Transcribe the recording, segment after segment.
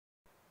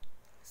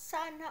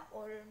Sana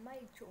all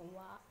may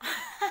jowa.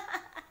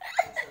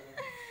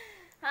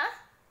 Huh?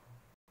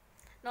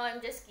 No, I'm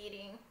just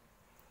kidding.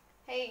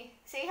 Hey,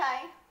 say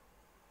hi.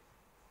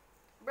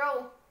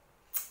 Bro,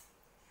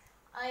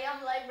 I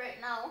am live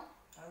right now.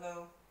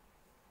 Hello.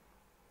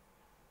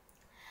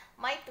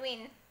 My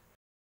twin.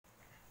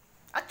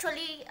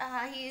 Actually,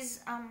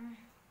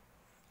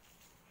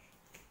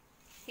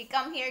 he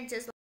come here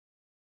just like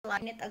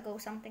a minute ago,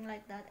 something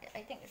like that. I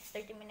think it's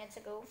 30 minutes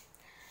ago.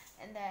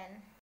 And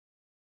then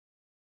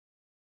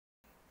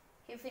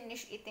he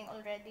finished eating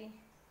already.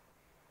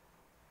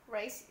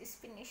 Rice is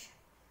finished.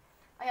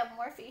 I have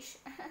more fish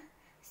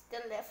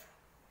still left.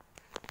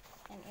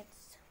 And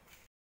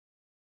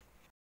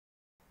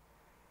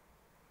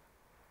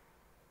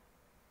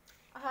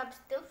I have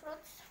still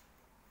fruits.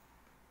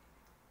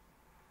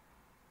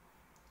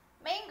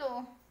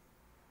 Mango.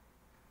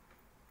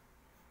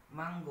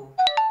 Mango.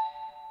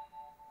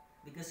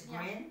 Because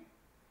green,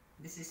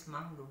 this is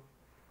mango.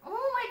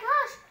 Oh my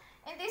gosh!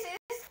 And this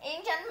is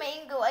Indian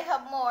mango. I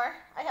have more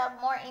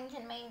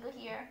Indian mango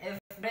here. If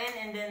green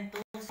and then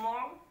too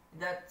small,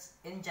 that's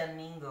Indian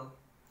mango.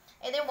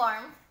 It is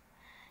warm.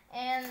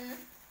 And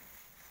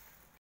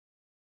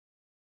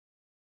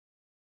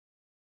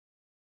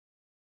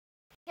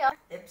yeah.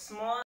 If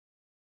small,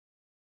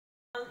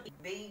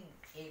 big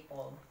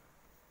apple.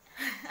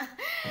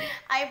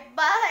 I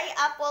buy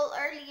apple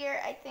earlier.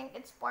 I think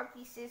it's 4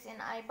 pieces, and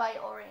I buy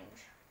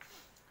orange.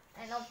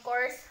 And of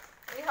course,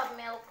 we have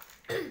milk.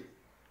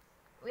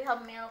 We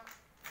have milk.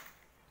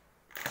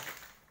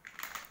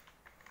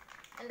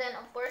 And then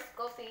of course,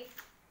 coffee.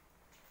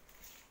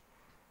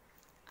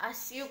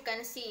 As you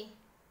can see,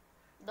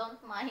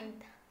 don't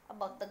mind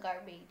about the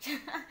garbage.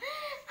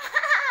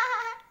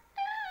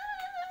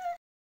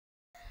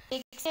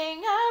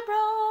 Fixing a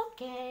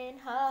broken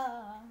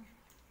heart.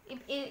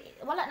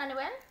 Wala na ni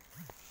Wen?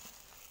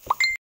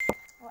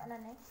 Wala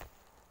na.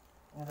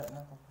 Wala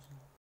na po.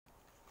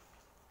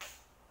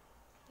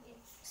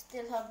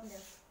 Still have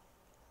milk.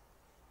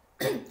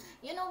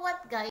 You know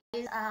what, guys?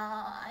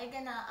 I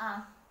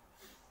gonna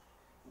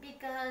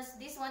because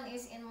this one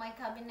is in my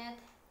cabinet,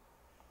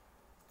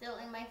 still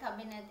in my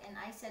cabinet, and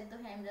I said to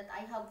him that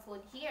I have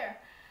food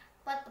here.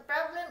 But the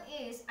problem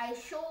is, I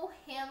show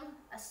him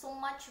so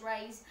much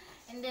rice,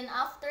 and then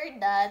after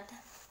that,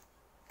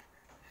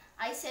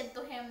 I said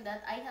to him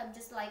that I have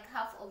just like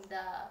half of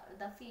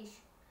the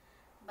fish.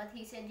 But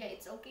he said, yeah,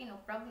 it's okay, no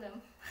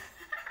problem.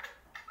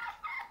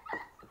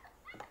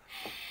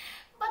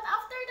 But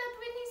after that,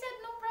 when he said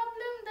no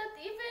problem, that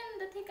even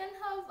that he can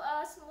have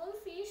a small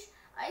fish,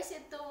 I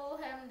said to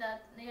him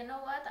that, you know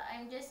what,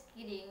 I'm just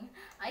kidding.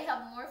 I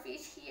have more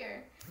fish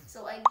here.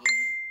 So I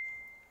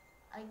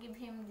give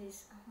him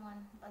this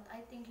one, but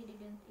I think he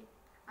didn't eat.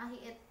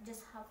 He ate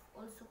just half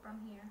also from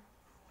here.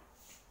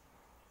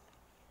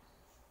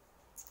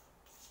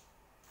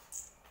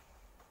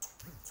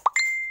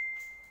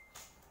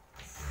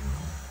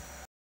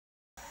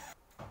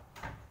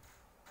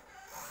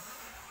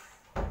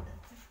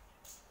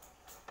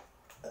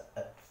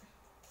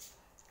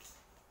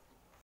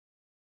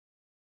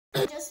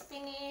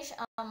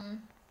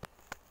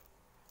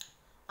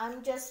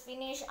 I'm just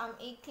finished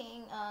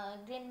eating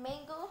green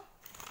mango,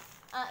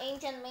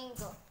 Indian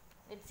mango.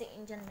 Let's say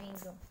Indian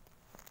mango.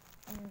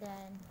 And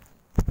then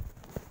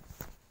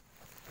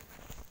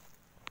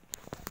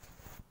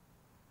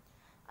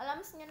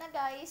alam niyo na,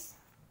 guys,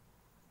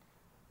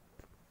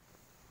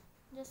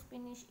 just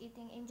finished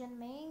eating Indian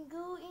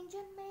mango.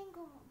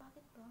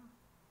 Bakit ba?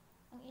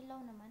 Ang ilaw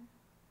naman.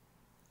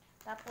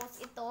 Tapos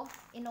ito,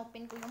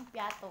 inopen ko yung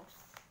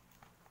piatos.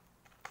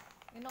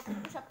 Inopen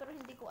ko siya, pero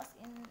hindi ko as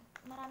in,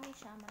 marami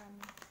siya,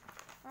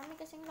 marami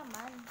kasing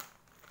laman.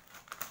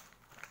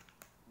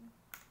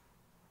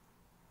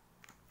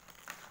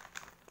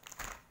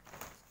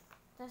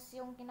 Tapos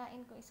yung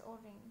kinain ko is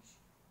orange.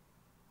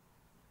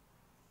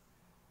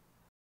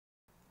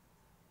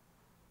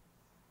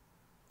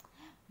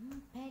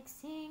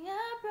 Fixing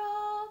a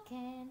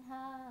broken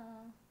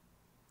heart.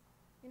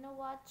 You know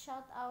what?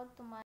 Shout out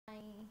to my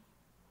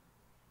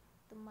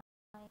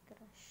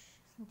crush.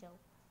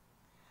 Joke.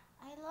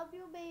 I love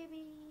you,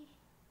 baby.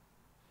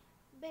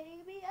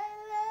 Baby, I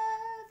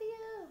love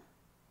you.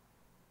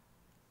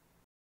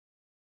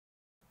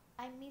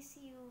 I miss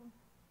you.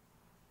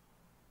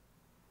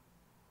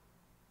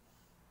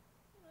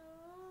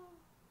 Oh,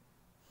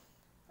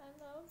 I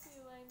love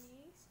you. I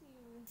miss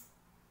you.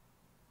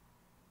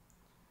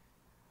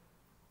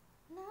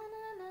 Na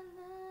na na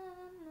na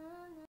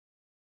na na.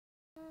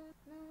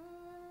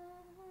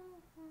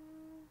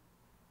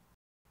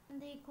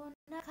 Hindi ko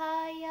na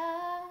kaya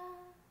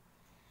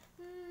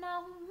na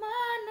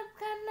humanap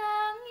ka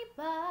ng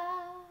iba,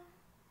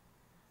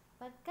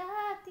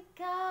 pagkat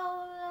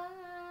ikaw lang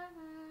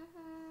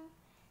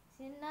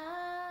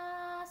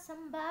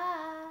sinasamba.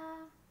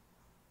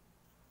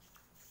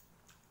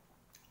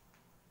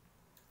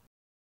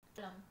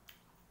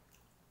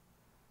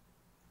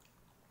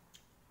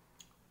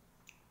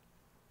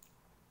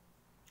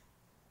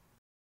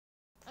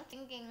 I'm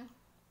thinking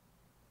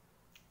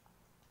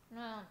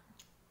na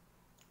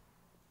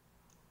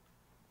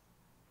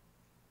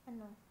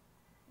ano,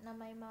 na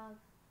may mag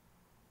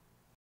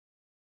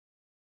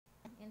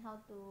in how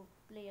to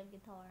play a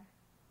guitar.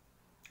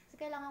 Kasi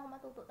kailangan ko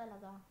matuto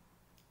talaga.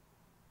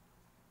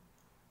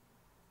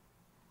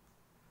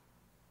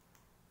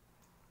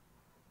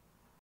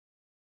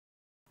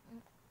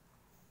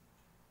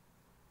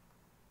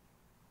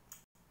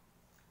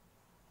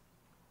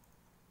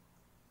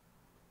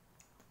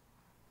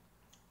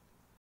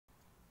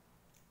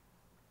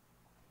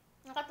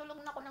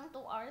 Nakatulog na ako ng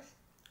 2 hours.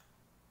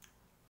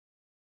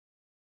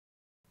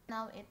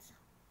 Now it's...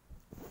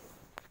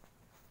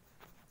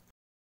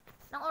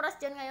 Nang oras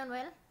dyan ngayon,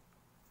 Well?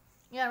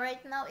 Yeah,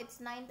 right now it's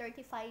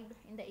 9:35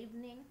 in the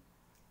evening.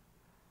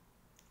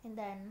 And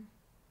then,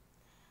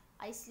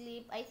 I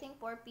sleep, I think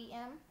 4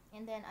 p.m.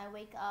 And then I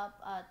wake up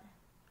at...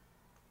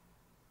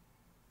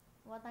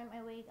 What time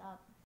I wake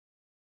up?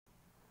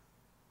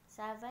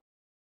 7?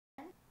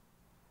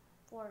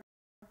 4,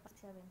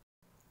 7.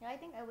 Yeah, I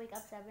think I wake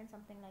up 7,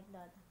 something like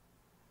that.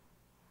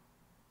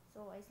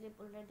 So, I sleep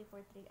already for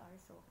 3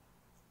 hours, so...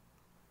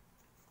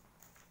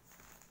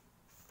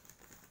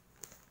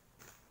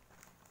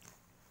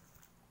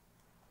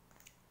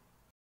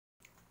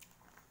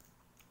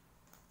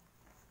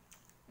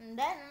 And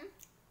then,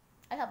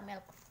 I have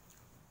milk.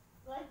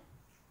 What?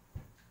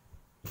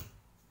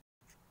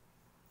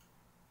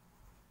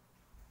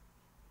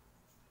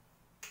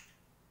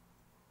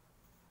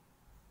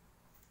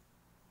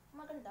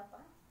 Maganda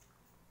pa.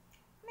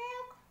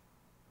 Milk!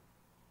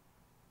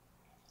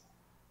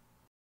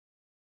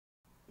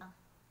 Ah.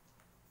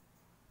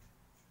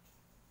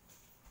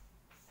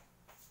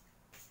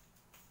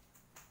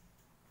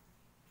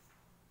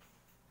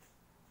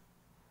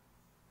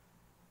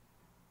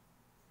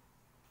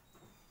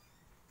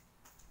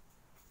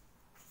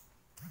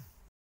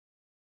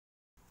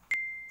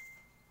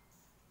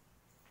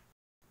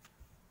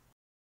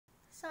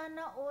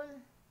 Sana all.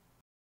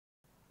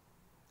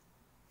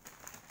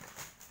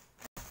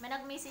 May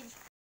nag-message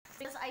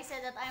because I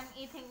said that I'm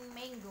eating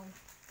mango.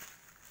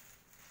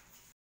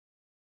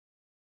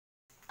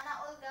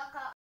 Sana all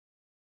ka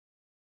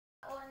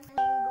on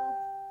mango.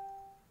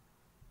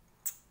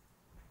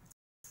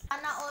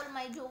 Sana all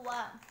may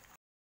jowa.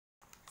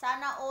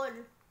 Sana all.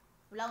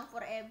 Walang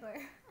forever.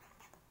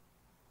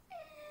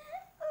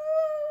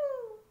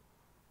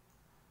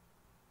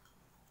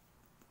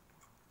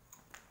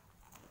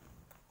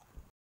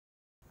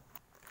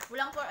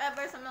 Walang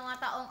forever sa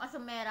mga taong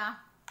asumera.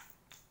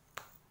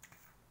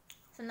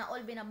 Sana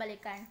all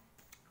binabalikan.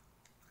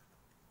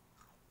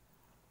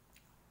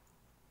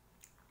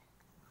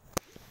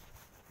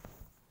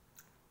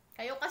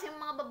 Kayo kasi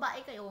mga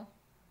babae kayo.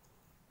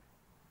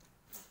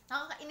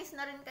 Nakakainis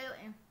na rin kayo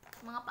eh.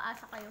 Mga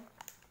paasa kayo.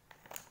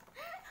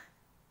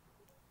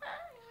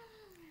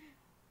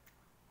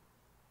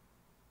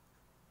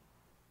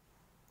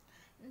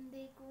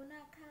 Hindi ko na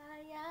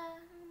kaya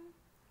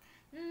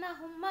na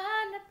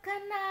humanap ka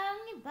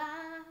ng iba.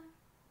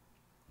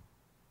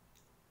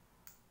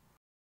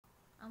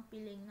 Ang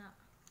piling na.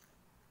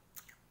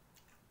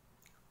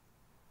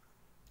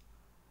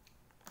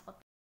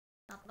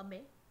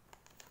 Nakatabi.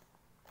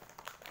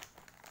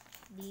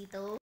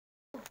 Dito.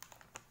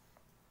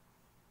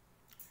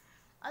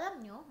 Alam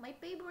nyo, my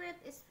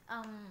favorite is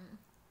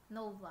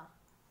Nova.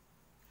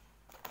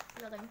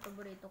 Talaga yung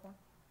favorito ko.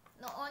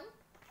 Noon,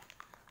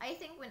 I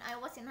think when I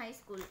was in high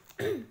school,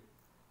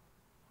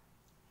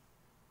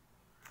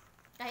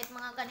 kahit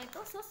mga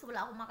ganito, sus,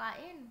 wala akong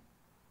makain.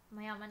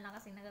 Mayaman lang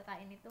kasi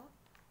nagkakain ito.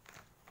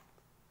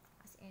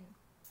 As in.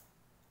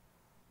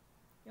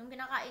 Yung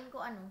kinakain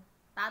ko,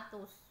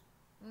 tatos.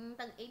 Yung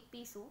tag 8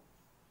 piso.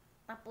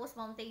 Tapos,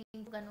 Mountain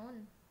Dew,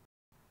 ganun.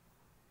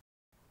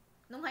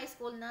 Nung high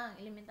school na,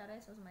 elementary,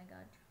 oh my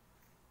God.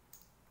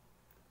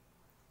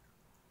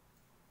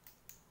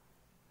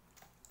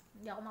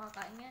 Hindi ako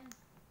makakain yan.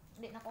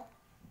 Hindi na ko.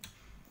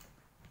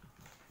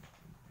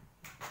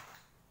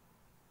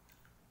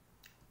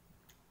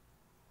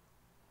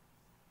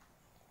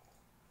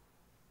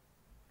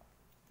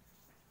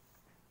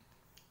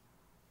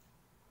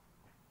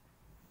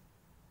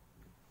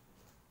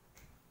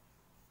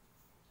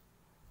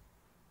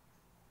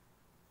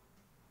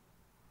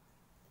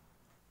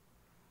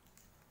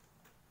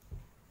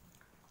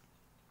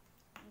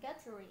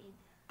 Gatorade.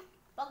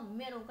 Pag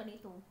meron ka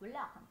nito,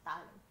 wala kang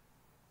talo.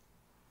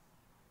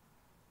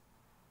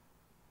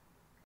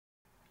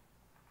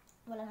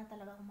 Wala na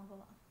talaga akong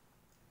magawa.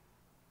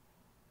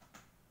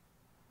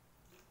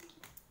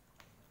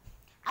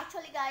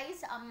 Actually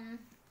guys,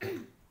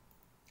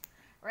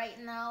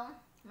 right now,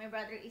 my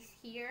brother is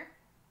here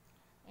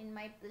in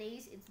my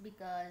place. It's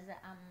because,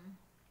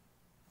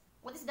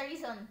 what is the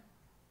reason?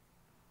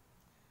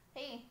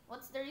 Hey,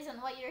 what's the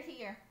reason why you're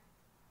here?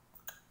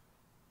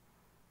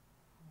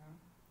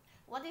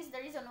 What is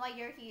the reason why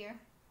you're here?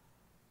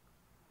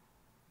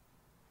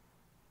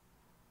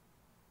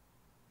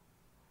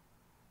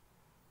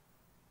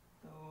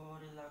 To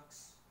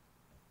relax.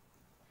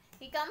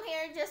 He come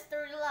here just to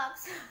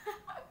relax.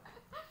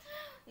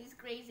 He's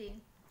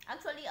crazy.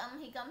 Actually,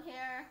 he come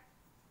here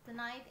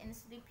tonight and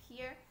sleep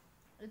here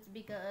It's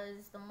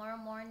because tomorrow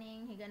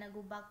morning he gonna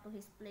go back to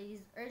his place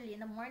early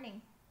in the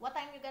morning. What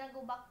time you gonna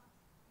go back?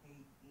 8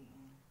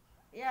 a.m.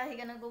 Yeah, he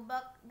gonna go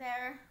back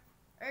there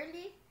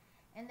early,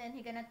 and then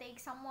he gonna take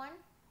someone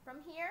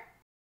from here.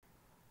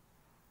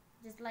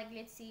 Just like,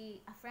 let's see,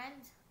 a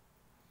friend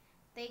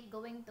take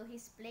going to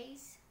his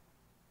place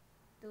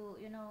to,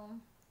 you know,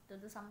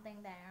 to do something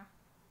there.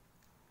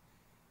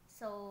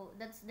 So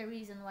that's the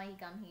reason why he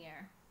come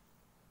here.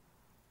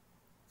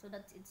 So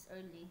that it's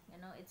early, you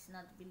know, it's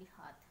not really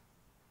hot.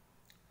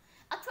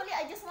 Actually,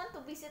 I just want to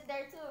visit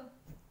there too.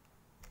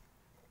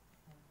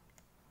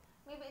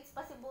 Maybe it's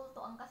possible to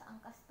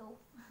angkas-angkas to.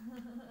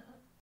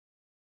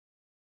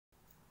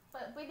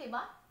 Pwede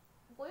ba?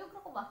 Kuyog na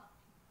ko ba?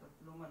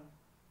 Tatlo man.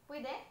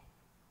 Pwede?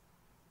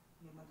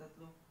 Hindi man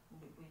tatlo.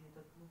 Hindi pwede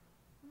tatlo.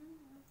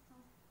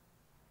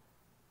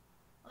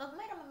 Wag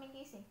may ramang may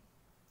case eh.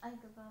 Ay,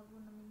 kagago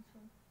na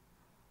mention.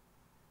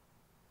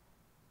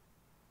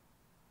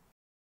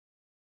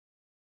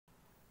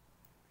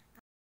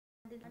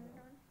 Ano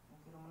naman?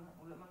 Okay naman na.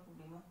 Wala man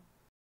problema.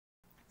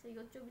 Sa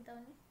YouTube ito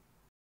ni.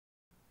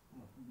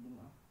 Wala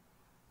problema.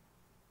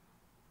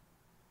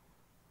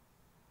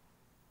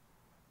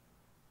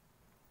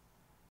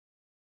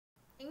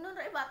 Ingnon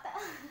ra bata.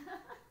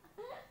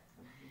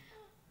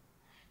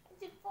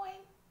 It's a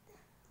point.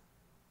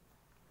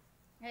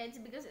 Yeah, it's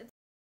because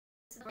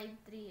it's grade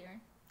 3 year.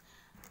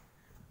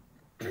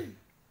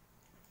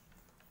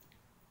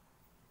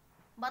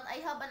 But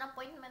I have an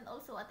appointment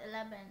also at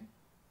 11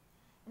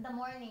 in the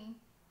morning.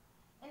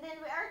 And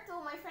then we are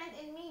two, my friend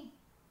and me.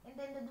 And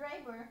then the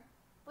driver.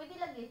 Pwede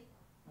lagi?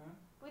 Hmm?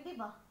 Pwede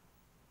ba?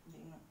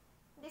 Hindi nga.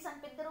 Hindi, San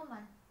Pedro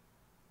man.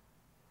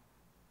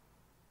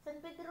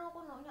 San Pedro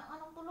ko no, niya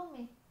anong tulong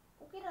eh.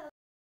 Okay ra.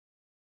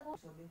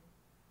 Sabi.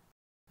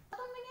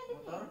 Aton man niya din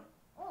Motor?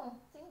 eh. Oo,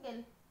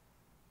 single.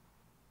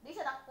 Di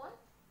siya dakpon?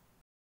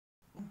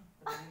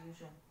 Tanungin mo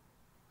siya.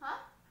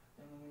 Ha?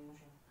 Tanungin mo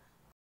siya.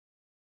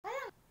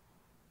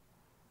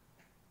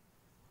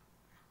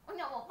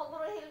 Unya ko,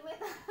 paguro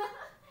helmet.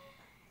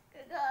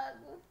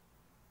 Kagago.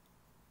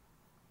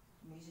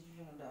 May isa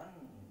siya na daan.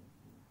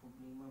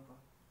 Problema pa.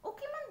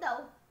 Okay man daw.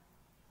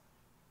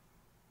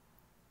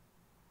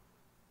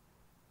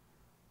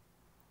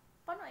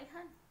 Paano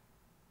ihan?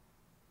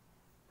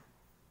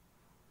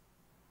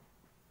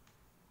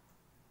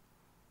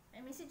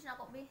 May message na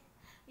ako, be.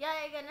 Yeah,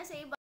 I gonna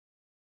say bye.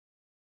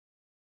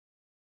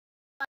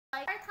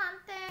 Heart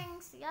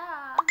huntings.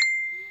 Yeah.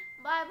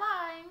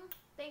 Bye-bye.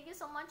 Thank you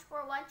so much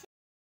for watching.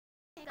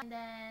 And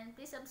then,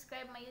 please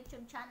subscribe my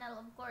YouTube channel,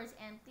 of course.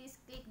 And please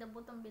click the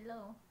button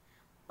below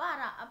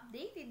para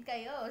updated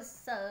kayo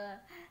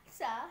sa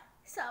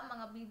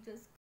mga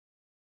videos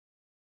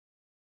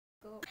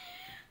ko.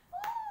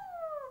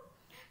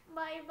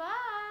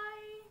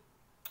 Bye-bye!